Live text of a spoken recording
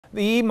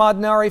The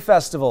Madonnari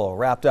Festival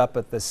wrapped up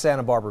at the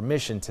Santa Barbara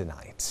Mission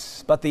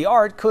tonight. But the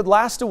art could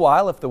last a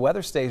while if the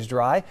weather stays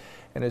dry.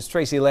 And as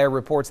Tracy Lair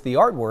reports, the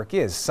artwork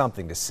is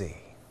something to see.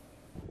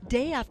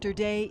 Day after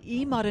day,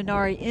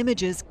 Madonnari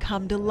images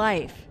come to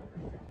life.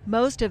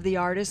 Most of the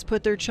artists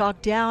put their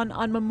chalk down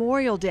on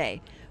Memorial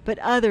Day, but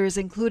others,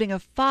 including a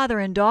father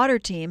and daughter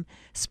team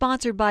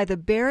sponsored by the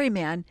Berry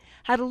Man,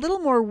 had a little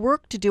more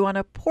work to do on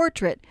a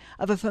portrait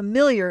of a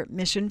familiar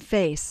Mission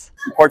face.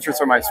 Portraits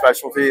are my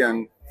specialty,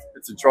 and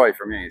it's a joy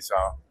for me, so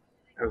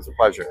it was a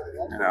pleasure,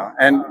 you know.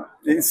 And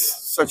he's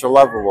such a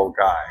lovable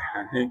guy,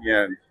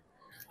 and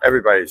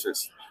everybody's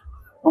just,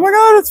 oh my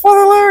God, it's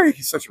Father Larry.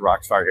 He's such a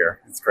rock star here.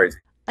 It's crazy.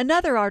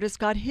 Another artist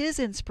got his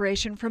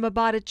inspiration from a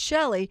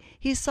Botticelli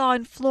he saw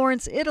in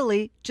Florence,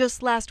 Italy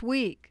just last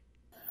week.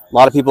 A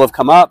lot of people have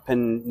come up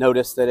and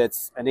noticed that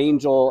it's an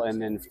angel, and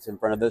then it's in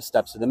front of the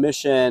steps of the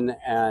Mission,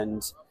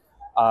 and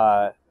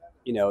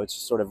you know, it's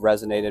just sort of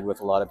resonated with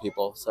a lot of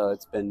people. So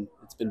it's been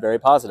very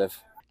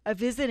positive. A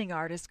visiting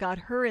artist got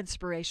her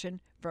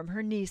inspiration from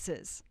her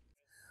nieces.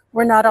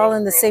 We're not all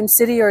in the same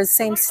city or the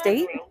same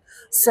state,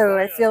 so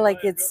I feel like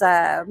it's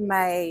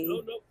my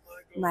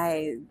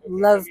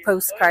love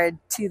postcard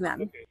to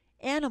them.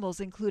 Animals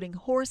including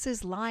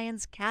horses,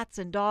 lions, cats,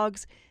 and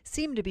dogs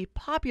seem to be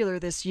popular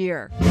this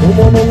year.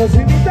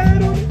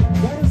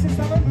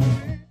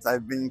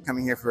 I've been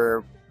coming here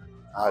for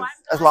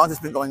as long as it's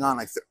been going on,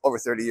 like over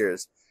 30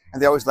 years.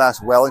 And they always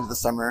last well into the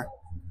summer.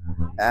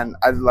 And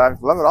I love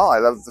it all. I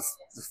love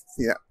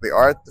the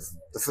art,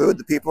 the food,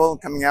 the people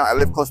coming out. I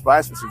live close by,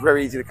 so it's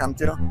very easy to come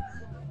to.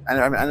 And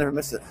I never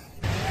miss it.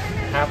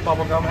 Half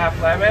bubblegum, half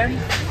lemon.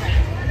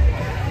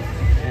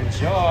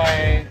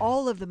 Enjoy.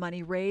 All of the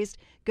money raised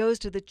goes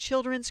to the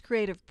Children's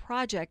Creative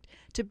Project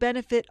to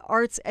benefit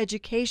arts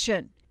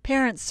education.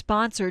 Parents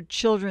sponsored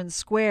children's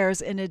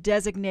squares in a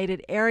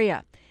designated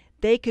area.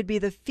 They could be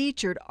the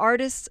featured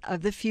artists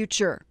of the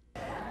future.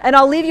 And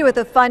I'll leave you with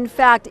a fun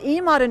fact.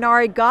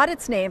 Madonnari got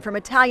its name from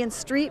Italian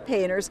street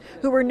painters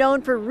who were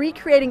known for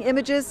recreating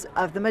images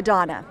of the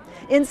Madonna.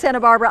 In Santa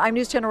Barbara, I'm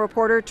News Channel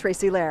reporter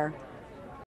Tracy Lair.